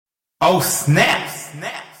Oh, snap!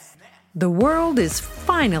 The world is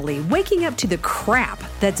finally waking up to the crap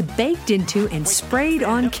that's baked into and sprayed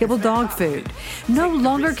on kibble dog food. No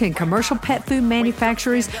longer can commercial pet food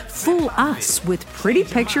manufacturers fool us with pretty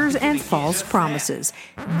pictures and false promises.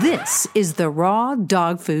 This is the raw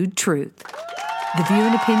dog food truth. The view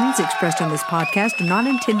and opinions expressed on this podcast are not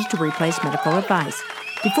intended to replace medical advice.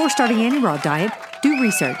 Before starting any raw diet, do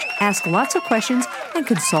research, ask lots of questions, and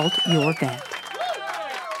consult your vet.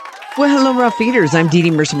 Well, hello, Raw Feeders. I'm Dee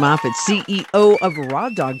Dee Mercer Moffitt, CEO of Raw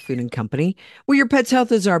Dog Food and Company, where your pet's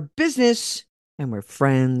health is our business and we're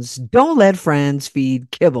friends. Don't let friends feed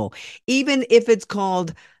kibble, even if it's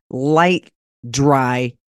called light,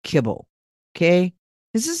 dry kibble. Okay?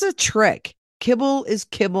 This is a trick. Kibble is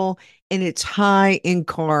kibble and it's high in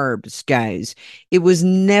carbs, guys. It was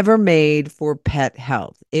never made for pet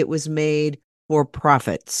health. It was made for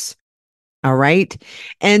profits. All right.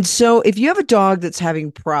 And so if you have a dog that's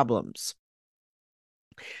having problems,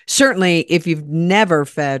 certainly if you've never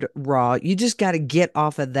fed raw, you just got to get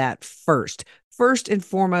off of that first. First and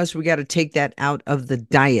foremost, we got to take that out of the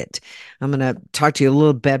diet. I'm going to talk to you a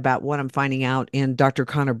little bit about what I'm finding out in Dr.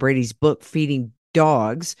 Connor Brady's book, Feeding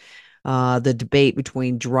Dogs, the debate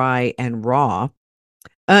between dry and raw.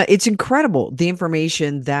 It's incredible, the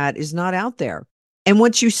information that is not out there. And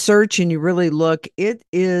once you search and you really look, it's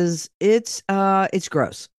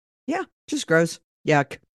gross. Yeah, just gross.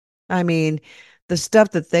 Yuck. I mean, the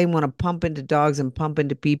stuff that they want to pump into dogs and pump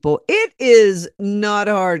into people, it is not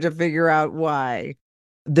hard to figure out why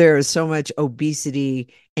there is so much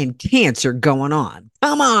obesity and cancer going on.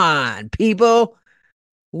 Come on, people.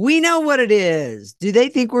 We know what it is. Do they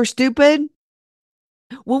think we're stupid?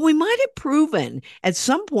 Well, we might have proven at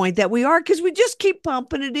some point that we are because we just keep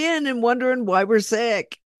pumping it in and wondering why we're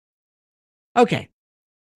sick. Okay,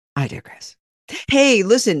 I digress. Hey,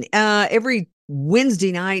 listen, every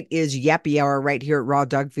Wednesday night is Yappy Hour right here at Raw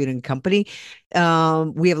Dog Food and Company.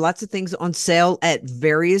 We have lots of things on sale at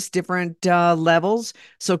various different levels.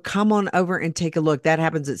 So come on over and take a look. That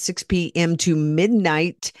happens at 6 p.m. to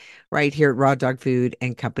midnight right here at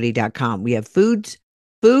rawdogfoodandcompany.com. We have food,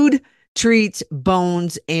 treats,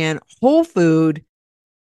 bones, and whole food.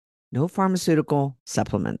 No pharmaceutical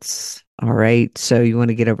supplements. All right. So you want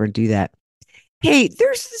to get over and do that. Hey,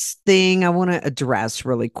 there's this thing I want to address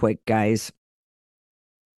really quick, guys.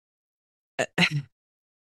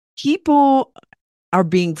 People are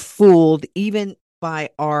being fooled, even by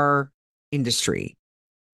our industry,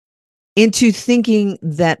 into thinking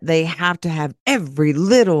that they have to have every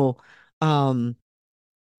little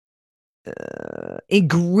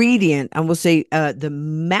ingredient, I will say the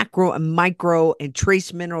macro and micro and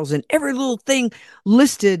trace minerals and every little thing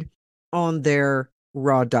listed on their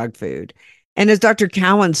raw dog food. And as Dr.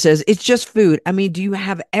 Cowan says, it's just food. I mean, do you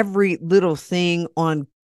have every little thing on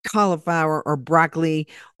cauliflower or broccoli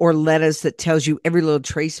or lettuce that tells you every little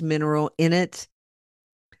trace mineral in it?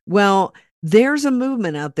 Well, there's a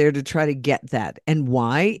movement out there to try to get that. And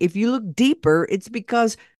why? If you look deeper, it's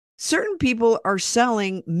because certain people are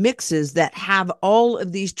selling mixes that have all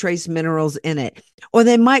of these trace minerals in it. Or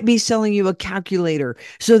they might be selling you a calculator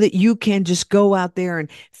so that you can just go out there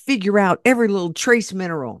and figure out every little trace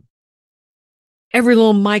mineral, every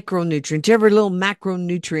little micronutrient, every little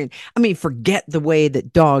macronutrient. I mean, forget the way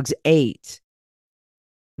that dogs ate,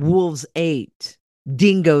 wolves ate,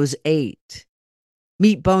 dingoes ate,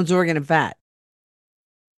 meat, bones, organ, and fat.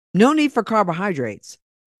 No need for carbohydrates.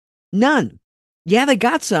 None. Yeah, they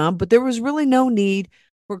got some, but there was really no need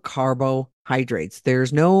for carbohydrates.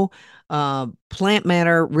 There's no plant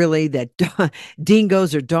matter really that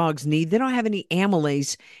dingoes or dogs need. They don't have any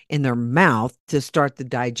amylase in their mouth to start the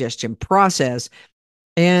digestion process.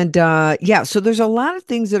 And so there's a lot of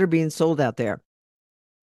things that are being sold out there.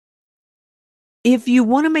 If you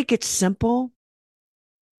want to make it simple,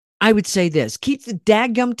 I would say this: keep the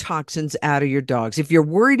dadgum toxins out of your dogs. If you're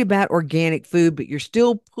worried about organic food, but you're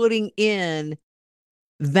still putting in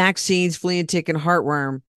vaccines, flea and tick, and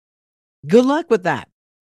heartworm, good luck with that.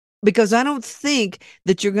 Because I don't think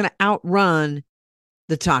that you're going to outrun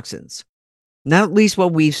the toxins. Not at least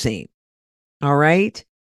what we've seen. All right?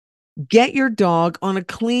 Get your dog on a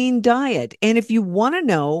clean diet. And if you want to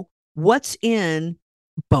know what's in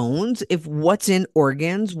bones, if what's in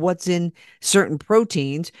organs, what's in certain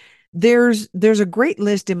proteins, there's a great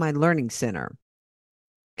list in my learning center.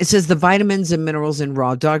 It says the vitamins and minerals in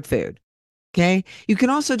raw dog food. Okay. You can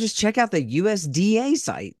also just check out the USDA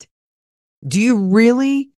site. Do you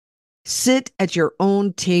really sit at your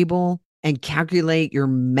own table and calculate your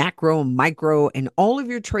macro, micro, and all of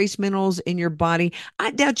your trace minerals in your body?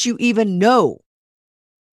 I doubt you even know.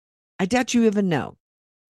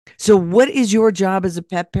 So, what is your job as a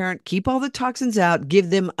pet parent? Keep all the toxins out, give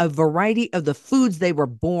them a variety of the foods they were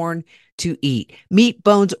born to eat: meat,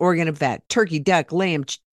 bones, organ, and fat, turkey, duck, lamb,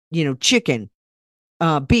 chicken,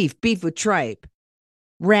 beef with tripe,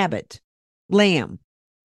 rabbit, lamb,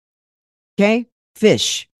 okay,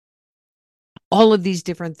 fish, all of these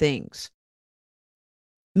different things.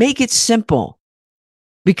 Make it simple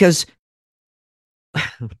because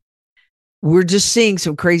we're just seeing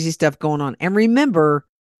some crazy stuff going on. And remember,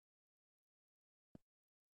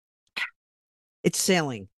 it's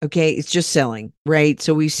selling. Okay. It's just selling, right?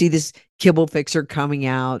 So we see this kibble fixer coming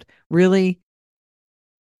out. Really?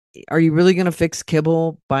 Are you really going to fix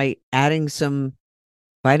kibble by adding some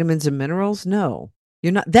vitamins and minerals? No,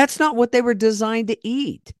 you're not. That's not what they were designed to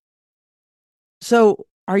eat. So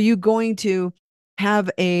are you going to have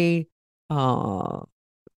uh,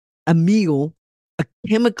 a meal, a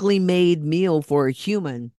chemically made meal for a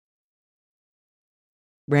human,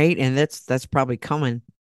 right? And that's probably coming.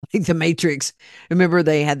 Like the Matrix. Remember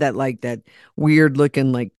they had that weird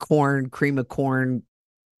looking like corn, cream of corn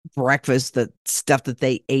breakfast, that stuff that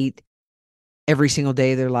they ate every single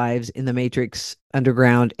day of their lives in the Matrix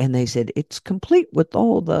underground. And they said it's complete with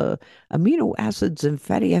all the amino acids and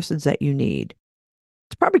fatty acids that you need.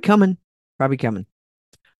 It's probably coming. Probably coming.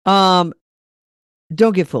 Um,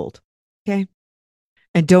 don't get fooled. Okay.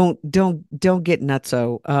 And don't get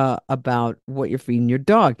nutso about what you're feeding your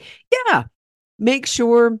dog. Yeah. Make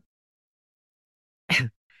sure,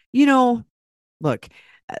 you know, look,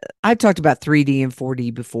 I've talked about 3D and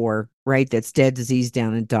 4D before, right? That's dead, disease,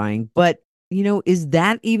 down, and dying. But, is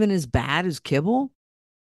that even as bad as kibble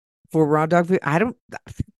for raw dog food? I don't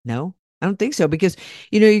know. I don't think so because,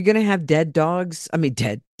 you're going to have dead dogs. I mean,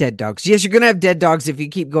 dead dogs. Yes, you're going to have dead dogs if you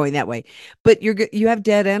keep going that way. But you have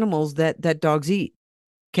dead animals that dogs eat.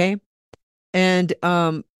 Okay. And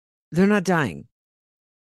they're not dying.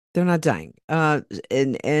 They're not dying. But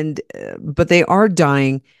they are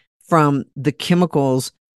dying from the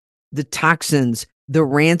chemicals, the toxins, the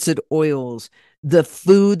rancid oils, the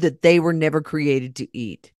food that they were never created to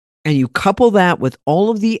eat. And you couple that with all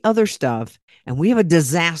of the other stuff, and we have a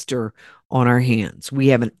disaster on our hands. We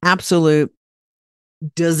have an absolute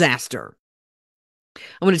disaster.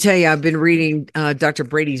 I'm going to tell you, I've been reading Dr.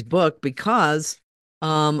 Brady's book because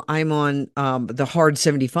I'm on the Hard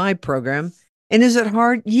 75 program. And is it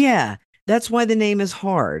hard? Yeah, that's why the name is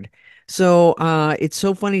Hard. So it's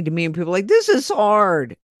so funny to me, and people are like, this is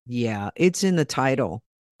hard. Yeah, it's in the title,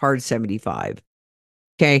 Hard 75.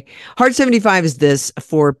 Okay. Hard 75 is this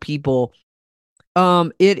for people.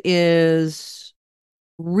 It is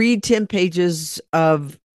read 10 pages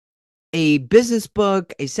of a business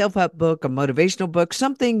book, a self-help book, a motivational book,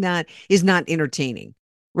 something that is not entertaining,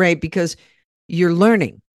 right? Because you're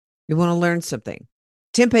learning. You want to learn something.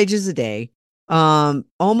 10 pages a day,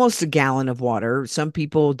 almost a gallon of water. Some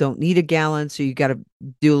people don't need a gallon, so you got to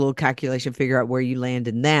do a little calculation, figure out where you land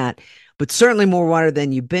in that, but certainly more water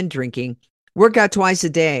than you've been drinking. Work out twice a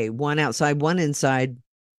day, one outside, one inside.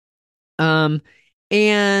 Um,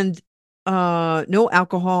 and no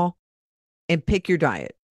alcohol, and pick your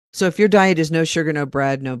diet. So if your diet is no sugar, no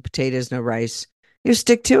bread, no potatoes, no rice, you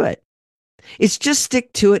stick to it. It's just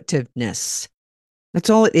stick to itiveness. That's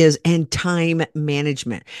all it is, and time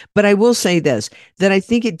management. But I will say this, that I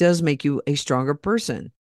think it does make you a stronger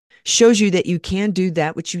person. Shows you that you can do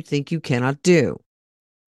that which you think you cannot do.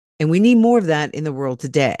 And we need more of that in the world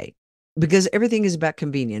today because everything is about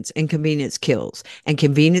convenience, and convenience kills, and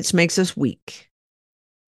convenience makes us weak.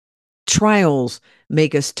 Trials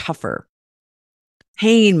make us tougher.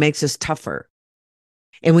 Pain makes us tougher.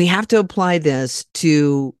 And we have to apply this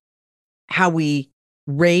to how we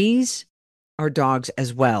raise our dogs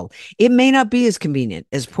as well. It may not be as convenient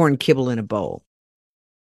as pouring kibble in a bowl.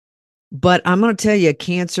 But I'm going to tell you,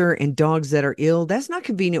 cancer and dogs that are ill, that's not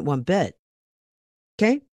convenient one bit.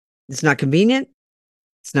 Okay? It's not convenient.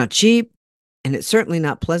 It's not cheap. And it's certainly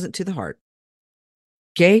not pleasant to the heart.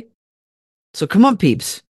 Okay? So come on,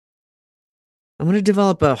 peeps. I'm going to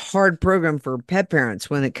develop a hard program for pet parents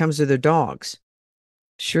when it comes to their dogs.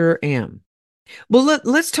 Sure am. Well,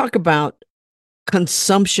 let's talk about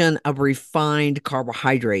consumption of refined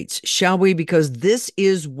carbohydrates, shall we? Because this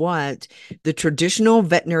is what the traditional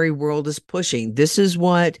veterinary world is pushing. This is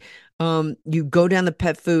what you go down the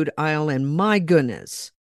pet food aisle, and my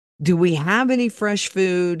goodness, do we have any fresh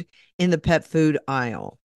food in the pet food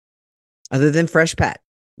aisle other than fresh pet?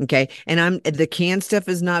 Okay. And the canned stuff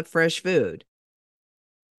is not fresh food.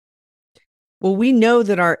 Well, we know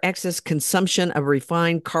that our excess consumption of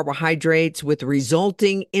refined carbohydrates with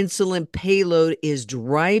resulting insulin payload is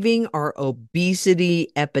driving our obesity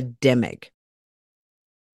epidemic.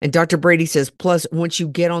 And Dr. Brady says, plus, once you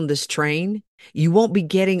get on this train, you won't be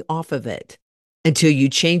getting off of it until you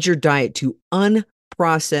change your diet to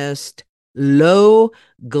unprocessed, low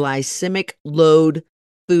glycemic load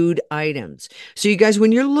food items. So you guys,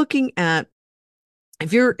 when you're looking at,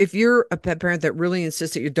 if you're a pet parent that really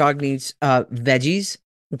insists that your dog needs veggies,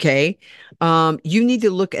 okay, you need to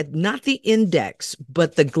look at not the index,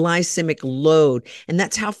 but the glycemic load. And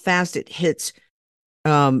that's how fast it hits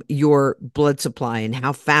your blood supply and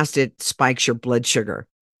how fast it spikes your blood sugar.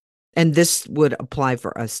 And this would apply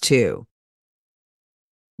for us too.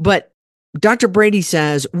 But Dr. Brady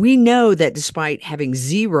says, we know that despite having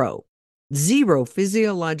zero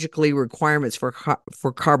physiologically requirements for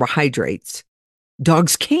carbohydrates,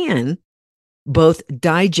 dogs can both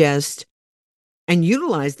digest and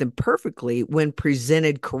utilize them perfectly when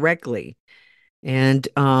presented correctly. And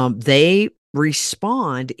they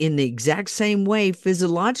respond in the exact same way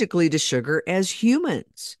physiologically to sugar as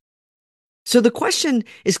humans. So the question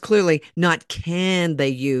is clearly not can they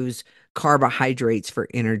use carbohydrates for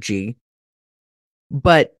energy,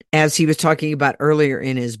 but as he was talking about earlier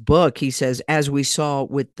in his book, he says, as we saw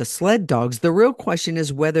with the sled dogs, the real question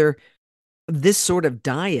is whether this sort of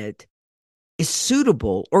diet is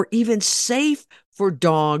suitable or even safe for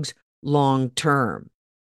dogs long term.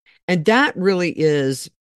 And that really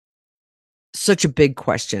is such a big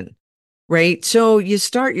question, right? So you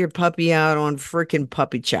start your puppy out on freaking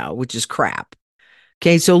puppy chow, which is crap.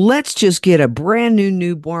 Okay, so let's just get a brand new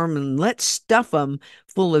newborn and let's stuff them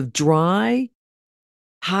full of dry,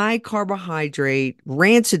 high carbohydrate,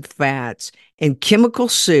 rancid fats, and chemical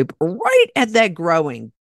soup right at that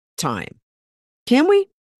growing time. Can we?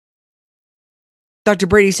 Dr.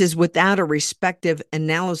 Brady says, without a respective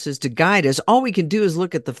analysis to guide us, all we can do is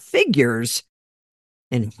look at the figures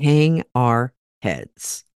and hang our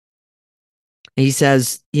heads. And he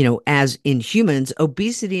says, as in humans,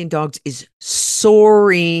 obesity in dogs is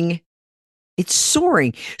soaring. It's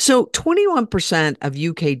soaring. So 21% of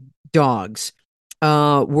UK dogs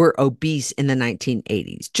were obese in the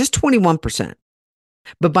 1980s, just 21%.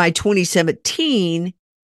 But by 2017,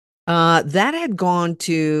 that had gone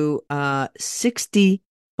to 65%.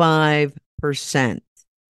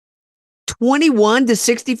 21 to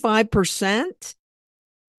 65%?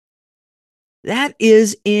 That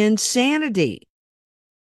is insanity.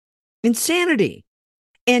 Insanity.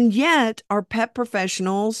 And yet, our pet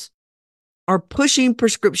professionals are pushing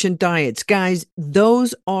prescription diets. Guys,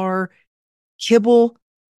 those are kibble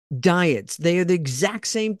diets. They are the exact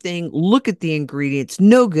same thing. Look at the ingredients.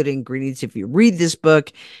 No good ingredients. If you read this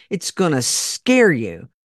book, it's going to scare you.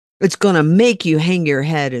 It's going to make you hang your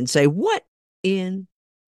head and say, what in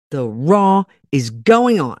the raw is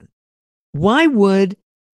going on? Why would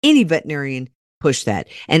any veterinarian push that?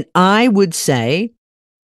 And I would say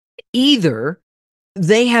either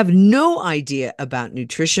they have no idea about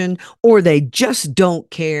nutrition or they just don't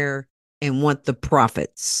care and want the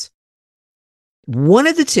profits. One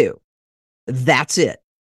of the two. That's it.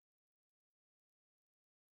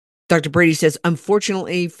 Dr. Brady says,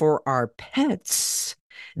 unfortunately for our pets,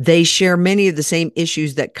 they share many of the same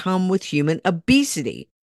issues that come with human obesity.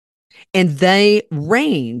 And they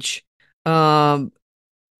range to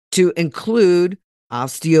include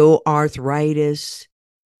osteoarthritis,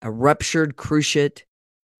 a ruptured cruciate,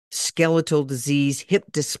 skeletal disease,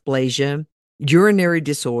 hip dysplasia, urinary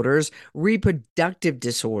disorders, reproductive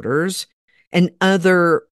disorders, and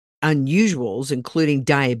other unusuals, including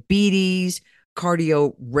diabetes,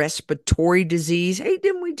 cardiorespiratory disease. Hey,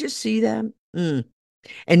 didn't we just see that? And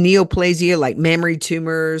neoplasia like mammary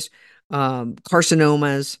tumors,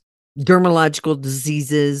 carcinomas, dermatological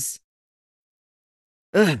diseases.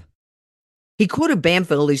 Ugh. He quoted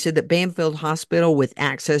Banfield. He said that Banfield Hospital, with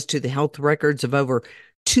access to the health records of over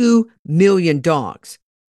 2 million dogs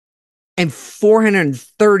and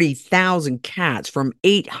 430,000 cats from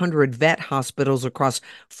 800 vet hospitals across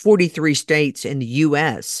 43 states in the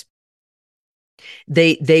U.S.,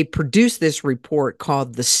 they produced this report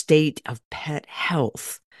called The State of Pet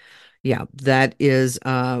Health. Yeah, that is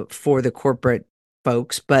for the corporate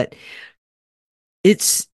folks, but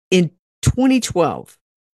it's in 2012.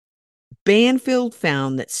 Banfield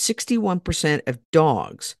found that 61% of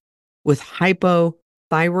dogs with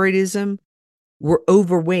hypothyroidism were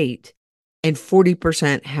overweight and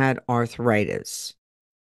 40% had arthritis.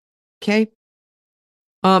 Okay.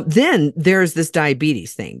 Then there's this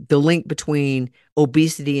diabetes thing. The link between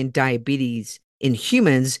obesity and diabetes in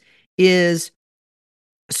humans is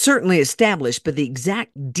certainly established, but the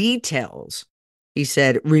exact details, he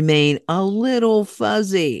said, remain a little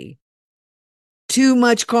fuzzy. Too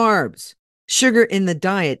much carbs, Sugar in the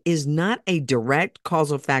diet is not a direct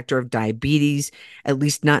causal factor of diabetes, at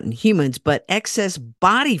least not in humans, but excess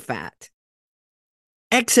body fat.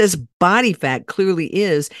 Excess body fat clearly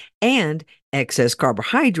is, and excess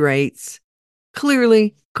carbohydrates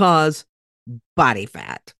clearly cause body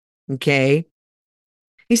fat. Okay.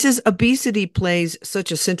 He says obesity plays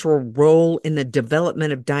such a central role in the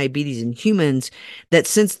development of diabetes in humans that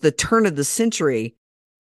since the turn of the century,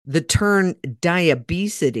 the term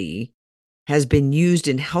diabesity has been used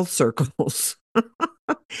in health circles.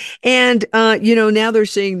 And, now they're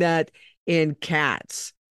seeing that in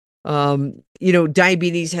cats.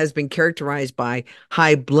 Diabetes has been characterized by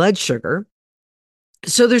high blood sugar.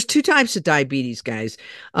 So there's two types of diabetes, guys.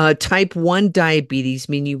 Type 1 diabetes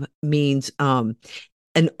means an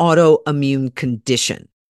autoimmune condition.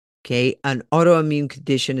 Okay. An autoimmune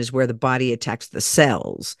condition is where the body attacks the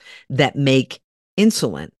cells that make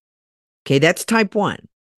insulin. Okay. That's type 1.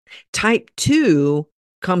 Type 2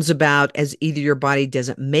 comes about as either your body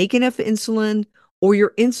doesn't make enough insulin or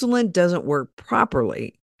your insulin doesn't work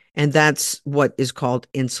properly. And that's what is called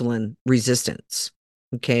insulin resistance.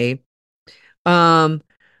 Okay.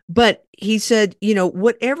 But he said,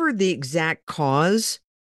 whatever the exact cause,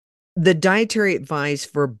 the dietary advice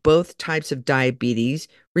for both types of diabetes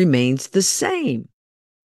remains the same.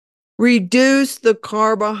 Reduce the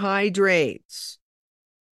carbohydrates.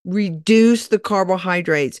 Reduce the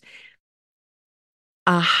carbohydrates.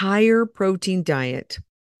 A higher protein diet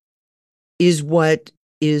is what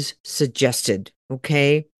is suggested,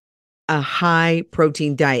 okay? A high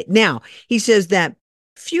protein diet. Now, he says that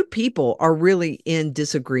few people are really in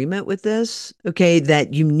disagreement with this, okay?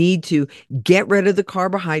 That you need to get rid of the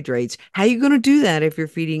carbohydrates. How are you going to do that if you're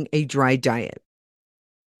feeding a dry diet?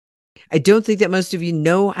 I don't think that most of you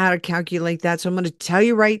know how to calculate that, so I'm going to tell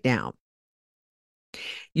you right now.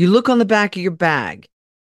 You look on the back of your bag,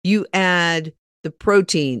 you add the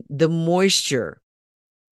protein, the moisture,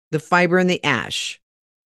 the fiber, and the ash.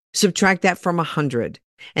 Subtract that from 100,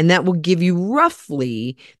 and that will give you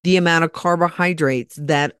roughly the amount of carbohydrates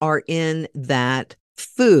that are in that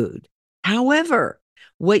food. However,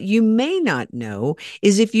 what you may not know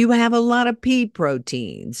is if you have a lot of pea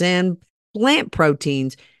proteins and plant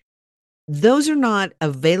proteins, those are not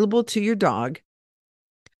available to your dog,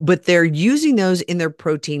 but they're using those in their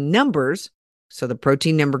protein numbers. So the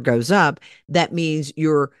protein number goes up. That means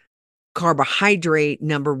your carbohydrate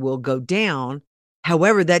number will go down.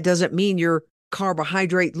 However, that doesn't mean your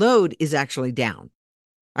carbohydrate load is actually down.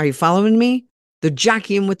 Are you following me? They're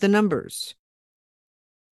jockeying with the numbers.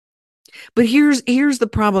 But here's the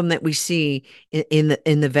problem that we see in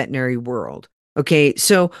the veterinary world. Okay,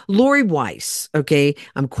 so Lori Weiss. Okay,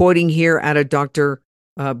 I'm quoting here out of Dr.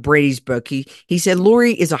 Brady's book. He said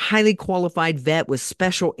Lori is a highly qualified vet with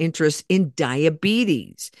special interests in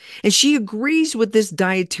diabetes, and she agrees with this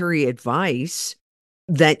dietary advice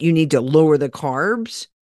that you need to lower the carbs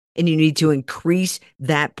and you need to increase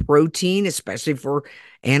that protein, especially for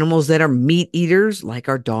animals that are meat eaters like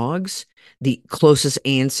our dogs, the closest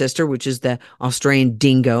ancestor, which is the Australian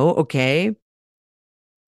dingo. Okay.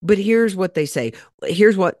 But here's what they say.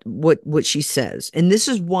 Here's what she says. And this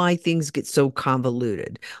is why things get so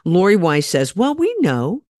convoluted. Lori Weiss says, well, we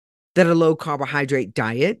know that a low carbohydrate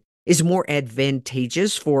diet is more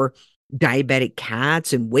advantageous for diabetic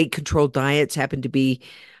cats, and weight control diets happen to be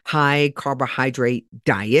high carbohydrate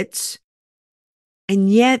diets.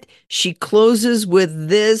 And yet she closes with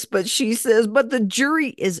this, but she says, but the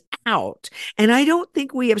jury is out. And I don't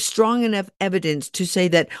think we have strong enough evidence to say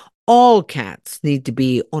that all cats need to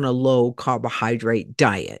be on a low carbohydrate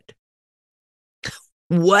diet.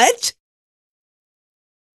 What?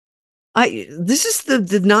 This is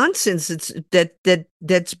the nonsense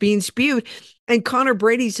that's being spewed. And Connor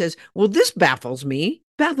Brady says, well, this baffles me.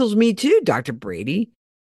 Baffles me too, Dr. Brady.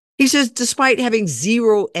 He says, despite having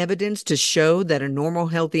zero evidence to show that a normal,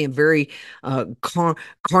 healthy, and very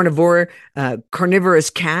carnivorous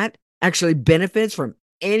cat actually benefits from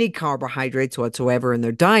any carbohydrates whatsoever in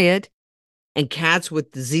their diet, and cats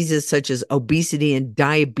with diseases such as obesity and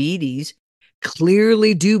diabetes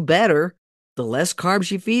clearly do better the less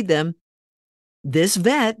carbs you feed them, this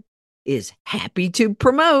vet is happy to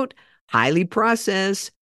promote highly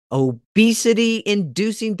processed,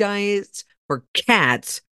 obesity-inducing diets for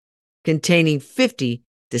cats containing 50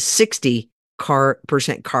 to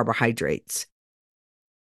 60% carbohydrates.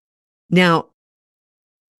 Now,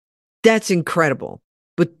 that's incredible,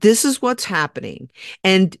 but this is what's happening.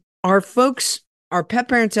 And our folks, our pet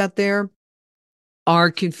parents out there are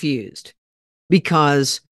confused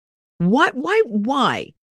because why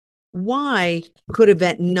could a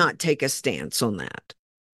vet not take a stance on that?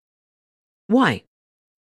 Why?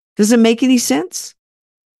 Does it make any sense?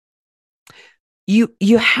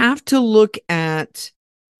 You have to look at,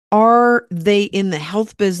 are they in the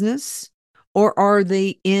health business or are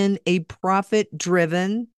they in a profit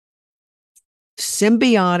driven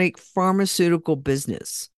symbiotic pharmaceutical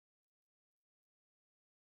business?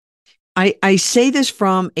 I say this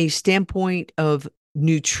from a standpoint of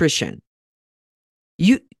nutrition.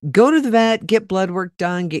 You go to the vet, get blood work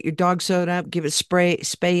done, get your dog sewed up, give it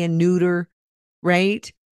spay and neuter,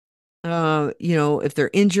 right? If they're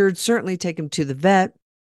injured, certainly take them to the vet.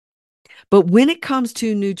 But when it comes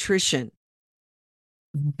to nutrition,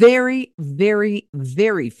 very, very,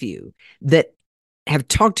 very few that have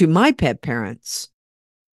talked to my pet parents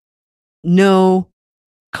know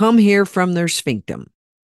come here from their sphincter,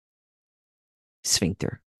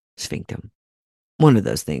 one of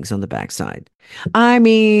those things on the backside. I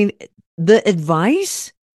mean, the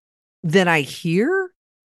advice that I hear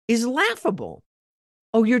is laughable.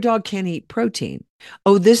 Oh, your dog can't eat protein.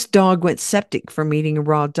 Oh, this dog went septic from eating a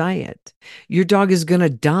raw diet. Your dog is going to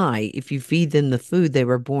die if you feed them the food they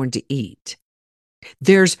were born to eat.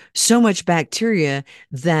 There's so much bacteria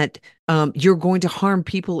that you're going to harm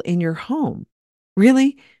people in your home.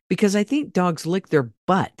 Really? Because I think dogs lick their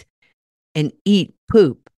butt and eat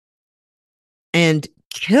poop and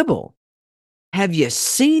kibble. Have you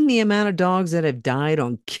seen the amount of dogs that have died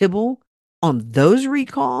on kibble on those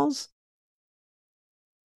recalls?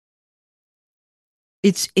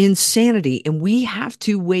 It's insanity. And we have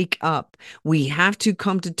to wake up. We have to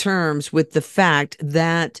come to terms with the fact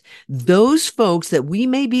that those folks that we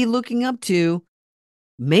may be looking up to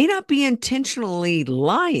may not be intentionally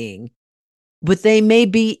lying, but they may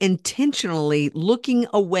be intentionally looking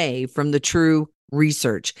away from the true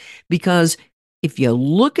research. Because if you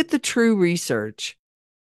look at the true research,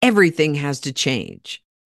 everything has to change.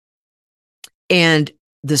 And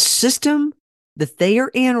the system that they are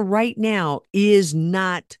in right now is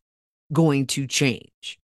not going to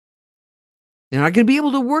change. They're not going to be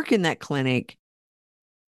able to work in that clinic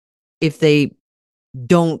if they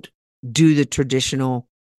don't do the traditional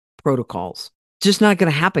protocols. Just not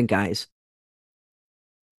going to happen, guys.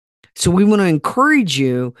 So we want to encourage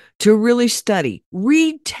you to really study.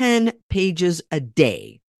 Read 10 pages a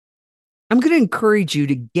day. I'm going to encourage you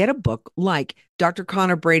to get a book like Dr.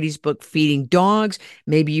 Connor Brady's book, Feeding Dogs.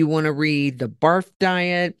 Maybe you want to read The Barf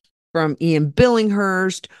Diet from Ian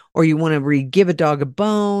Billinghurst, or you want to read Give a Dog a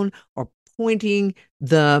Bone, or Pointing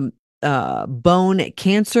the Bone at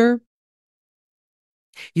Cancer.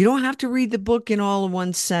 You don't have to read the book in all in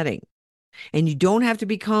one setting. And you don't have to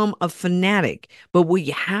become a fanatic. But what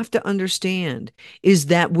you have to understand is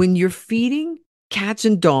that when you're feeding cats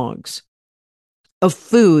and dogs a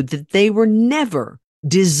food that they were never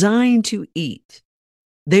designed to eat,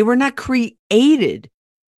 they were not created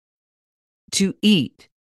to eat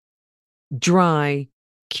dry,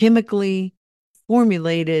 chemically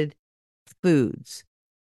formulated foods.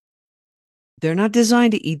 They're not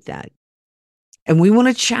designed to eat that. And we want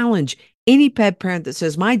to challenge any pet parent that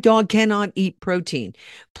says, my dog cannot eat protein.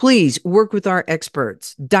 Please work with our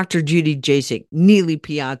experts, Dr. Judy Jasek, Neely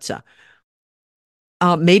Piazza.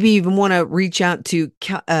 Maybe even want to reach out to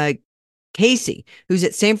Casey, who's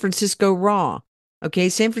at San Francisco Raw. Okay,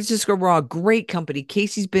 San Francisco Raw, great company.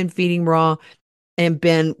 Casey's been feeding raw and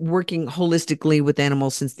been working holistically with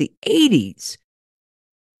animals since the 80s.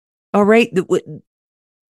 All right,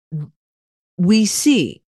 we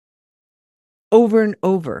see over and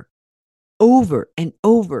over and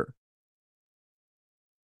over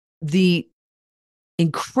the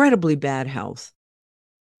incredibly bad health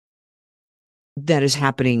that is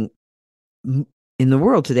happening in the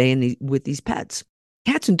world today with these pets,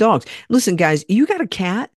 cats and dogs. Listen, guys, you got a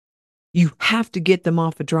cat, you have to get them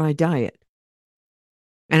off a dry diet.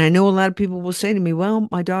 And I know a lot of people will say to me, well,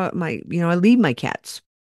 my dog, I leave my cats.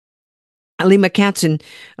 I leave my cats and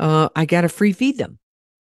I got to free feed them.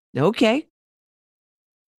 Okay.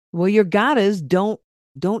 Well, your gottas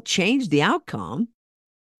don't change the outcome.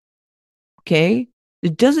 Okay.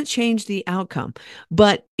 It doesn't change the outcome.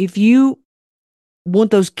 But if you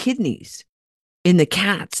want those kidneys in the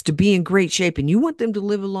cats to be in great shape and you want them to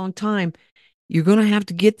live a long time, you're going to have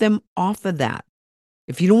to get them off of that.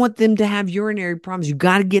 If you don't want them to have urinary problems, you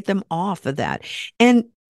got to get them off of that. And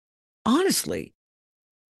honestly,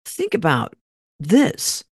 think about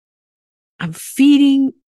this. I'm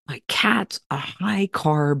feeding my cats a high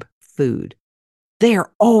carb food. They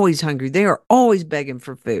are always hungry. They are always begging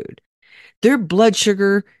for food. Their blood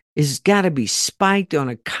sugar is got to be spiked on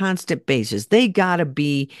a constant basis. They got to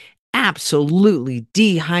be absolutely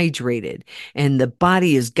dehydrated. And the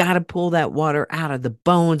body has got to pull that water out of the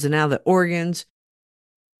bones and out of the organs.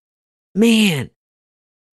 Man,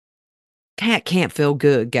 Cat can't feel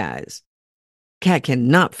good, guys. Cat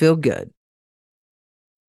cannot feel good.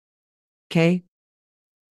 Okay.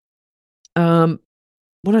 Um,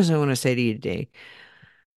 what else I want to say to you today?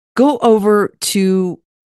 Go over to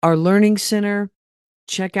our learning center,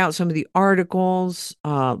 check out some of the articles,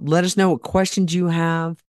 let us know what questions you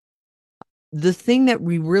have. The thing that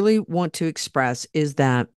we really want to express is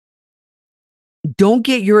that don't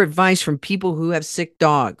get your advice from people who have sick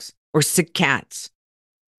dogs or sick cats.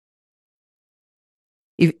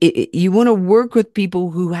 If you want to work with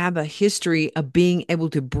people who have a history of being able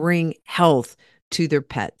to bring health to their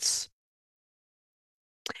pets.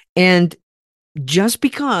 And just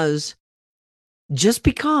because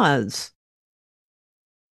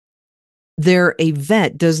they're a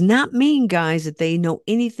vet does not mean, guys, that they know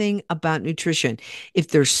anything about nutrition. If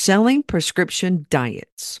they're selling prescription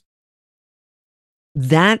diets,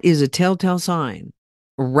 that is a telltale sign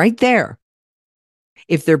right there.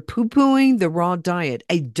 If they're poo-pooing the raw diet,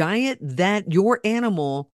 a diet that your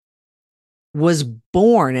animal was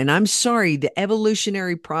born, and I'm sorry, the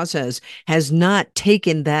evolutionary process has not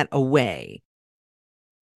taken that away.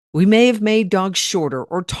 We may have made dogs shorter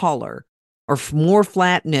or taller or more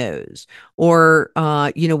flat nose, or,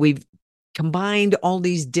 we've combined all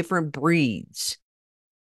these different breeds.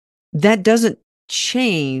 That doesn't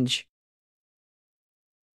change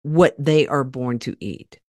what they are born to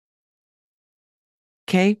eat.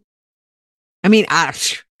 Okay. I mean, I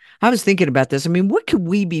was thinking about this. I mean, what could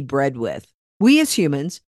we be bred with? We as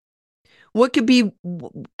humans, what could be,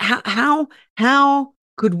 how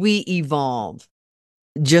could we evolve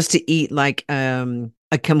just to eat like a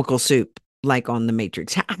chemical soup, like on the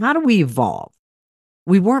Matrix? How do we evolve?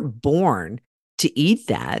 We weren't born to eat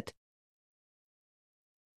that.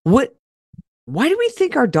 Why do we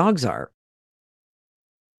think our dogs are?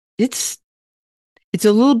 It's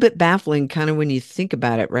a little bit baffling kind of when you think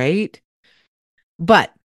about it, right?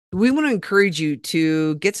 But we want to encourage you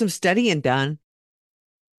to get some studying done.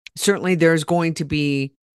 Certainly there's going to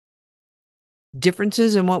be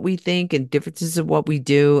differences in what we think and differences in what we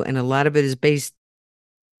do, and a lot of it is based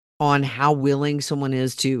on how willing someone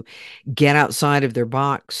is to get outside of their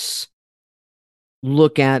box,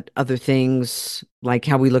 look at other things, like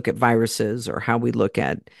how we look at viruses or how we look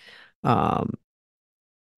at um,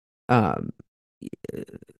 um,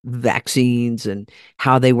 vaccines and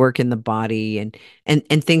how they work in the body, and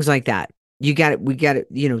things like that. We got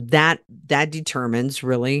it, that determines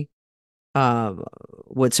really uh,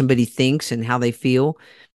 what somebody thinks and how they feel,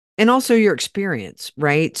 and also your experience,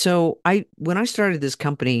 right? So when I started this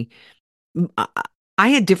company, I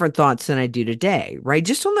had different thoughts than I do today, right?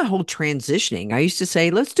 Just on the whole transitioning. I used to say,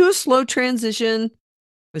 let's do a slow transition.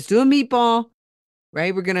 Let's do a meatball,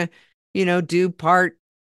 right? We're going to, do part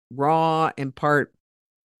raw and part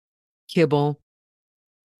kibble,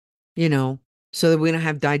 you know, so that we don't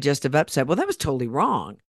have digestive upset. Well, that was totally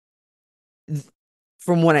wrong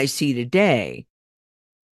from what I see today.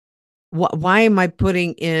 Why am I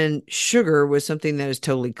putting in sugar with something that is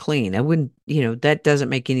totally clean? I wouldn't, that doesn't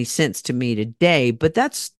make any sense to me today, but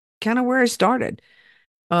that's kind of where I started.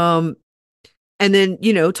 And then,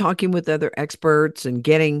 talking with other experts and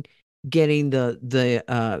getting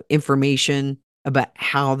the information about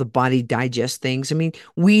how the body digests things. I mean,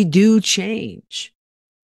 we do change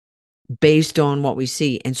based on what we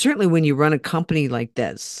see. And certainly when you run a company like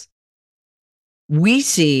this, we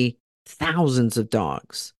see thousands of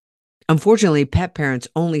dogs. Unfortunately, pet parents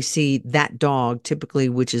only see that dog typically,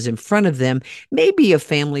 which is in front of them, maybe a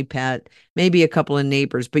family pet, maybe a couple of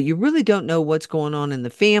neighbors, but you really don't know what's going on in the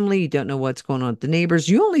family. You don't know what's going on with the neighbors.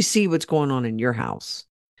 You only see what's going on in your house.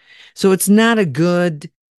 So it's not a good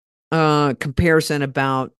comparison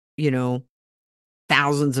about,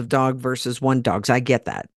 thousands of dog versus one dogs. I get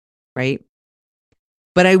that, right?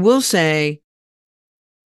 But I will say,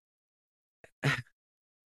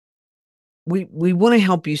 we want to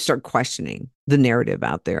help you start questioning the narrative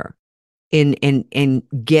out there and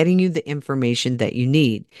getting you the information that you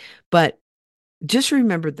need. But just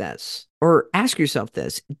remember this, or ask yourself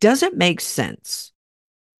this: does it make sense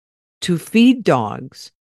to feed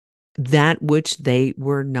dogs that which they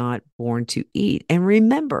were not born to eat? And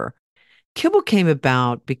remember, kibble came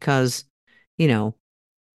about because,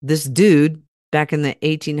 this dude back in the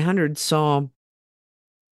 1800s saw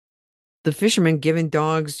the fishermen giving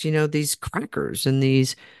dogs, these crackers and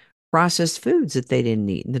these processed foods that they didn't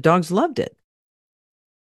eat. And the dogs loved it.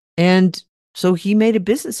 And so he made a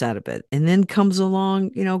business out of it. And then comes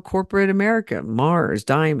along, corporate America, Mars,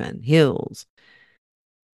 Diamond, Hills.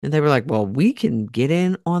 And they were like, well, we can get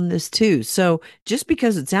in on this too. So just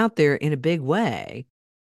because it's out there in a big way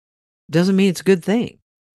doesn't mean it's a good thing.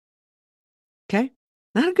 Okay?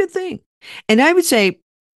 Not a good thing. And I would say,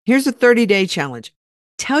 here's a 30-day challenge.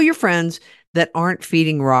 Tell your friends that aren't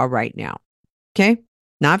feeding raw right now. Okay?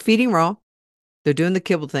 Not feeding raw. They're doing the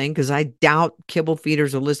kibble thing because I doubt kibble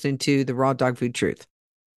feeders are listening to the Raw Dog Food Truth.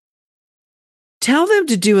 Tell them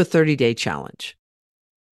to do a 30-day challenge.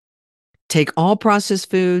 Take all processed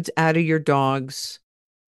foods out of your dog's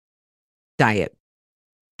diet.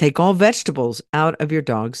 Take all vegetables out of your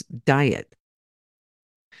dog's diet.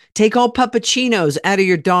 Take all puppuccinos out of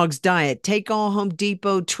your dog's diet. Take all Home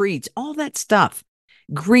Depot treats, all that stuff.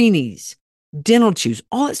 Greenies, dental chews,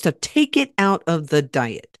 all that stuff. Take it out of the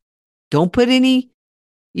diet. Don't put any,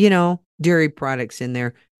 dairy products in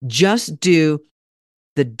there. Just do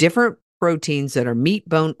the different proteins that are meat,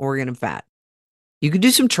 bone, organ, and fat. You can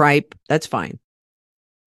do some tripe. That's fine.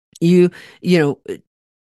 Get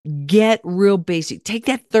real basic. Take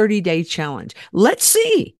that 30-day challenge. Let's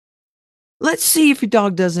see. Let's see if your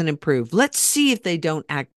dog doesn't improve. Let's see if they don't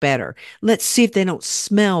act better. Let's see if they don't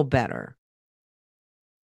smell better.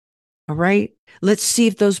 All right? Let's see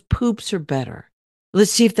if those poops are better.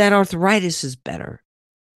 Let's see if that arthritis is better.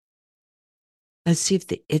 Let's see if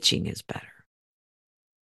the itching is better.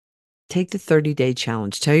 Take the 30-day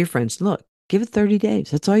challenge. Tell your friends, look, give it 30 days.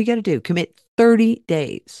 That's all you got to do. Commit 30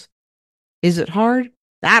 days. Is it hard?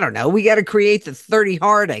 I don't know. We got to create the 30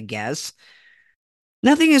 hard, I guess.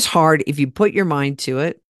 Nothing is hard if you put your mind to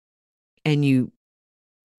it and you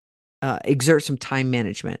exert some time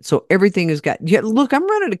management. So everything has got, look, I'm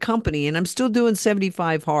running a company and I'm still doing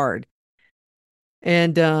 75 hard.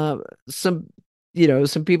 And some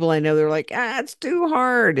people I know, they're like, it's too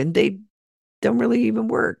hard. And they don't really even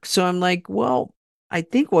work. So I'm like, well, I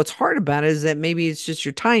think what's hard about it is that maybe it's just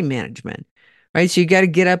your time management, right? So you got to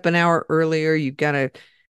get up an hour earlier. You've got to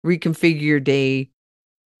reconfigure your day.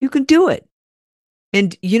 You can do it.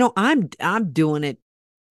 And, I'm doing it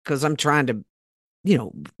because I'm trying to,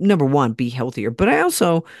 number one, be healthier. But I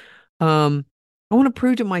also, I want to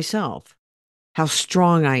prove to myself how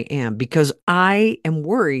strong I am because I am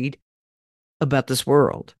worried about this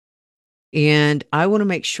world. And I want to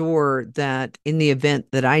make sure that in the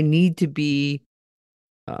event that I need to be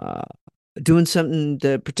doing something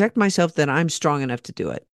to protect myself, that I'm strong enough to do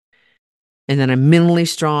it. And then I'm mentally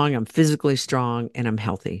strong, I'm physically strong, and I'm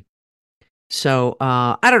healthy. So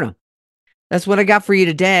I don't know. That's what I got for you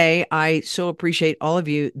today. I so appreciate all of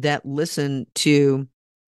you that listen to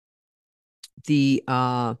the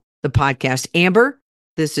podcast. Amber,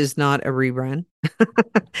 this is not a rerun.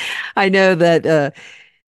 I know that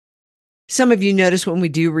some of you notice when we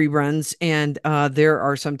do reruns, and there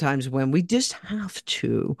are some times when we just have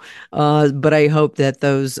to. But I hope that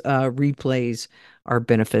those replays are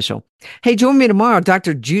beneficial. Hey, join me tomorrow.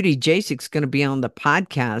 Dr. Judy Jasik's going to be on the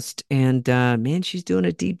podcast. And man, she's doing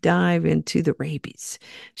a deep dive into the rabies.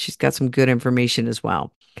 She's got some good information as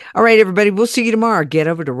well. All right, everybody, we'll see you tomorrow. Get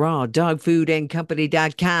over to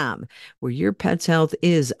rawdogfoodandcompany.com, where your pet's health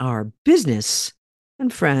is our business.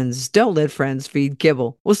 And friends, don't let friends feed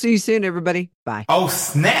kibble. We'll see you soon, everybody. Bye. Oh,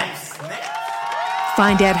 snap!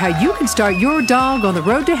 Find out how you can start your dog on the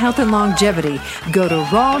road to health and longevity. Go to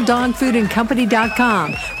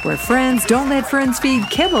rawdogfoodandcompany.com, where friends don't let friends feed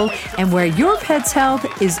kibble and where your pet's health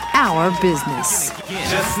is our business.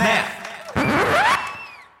 Just snap.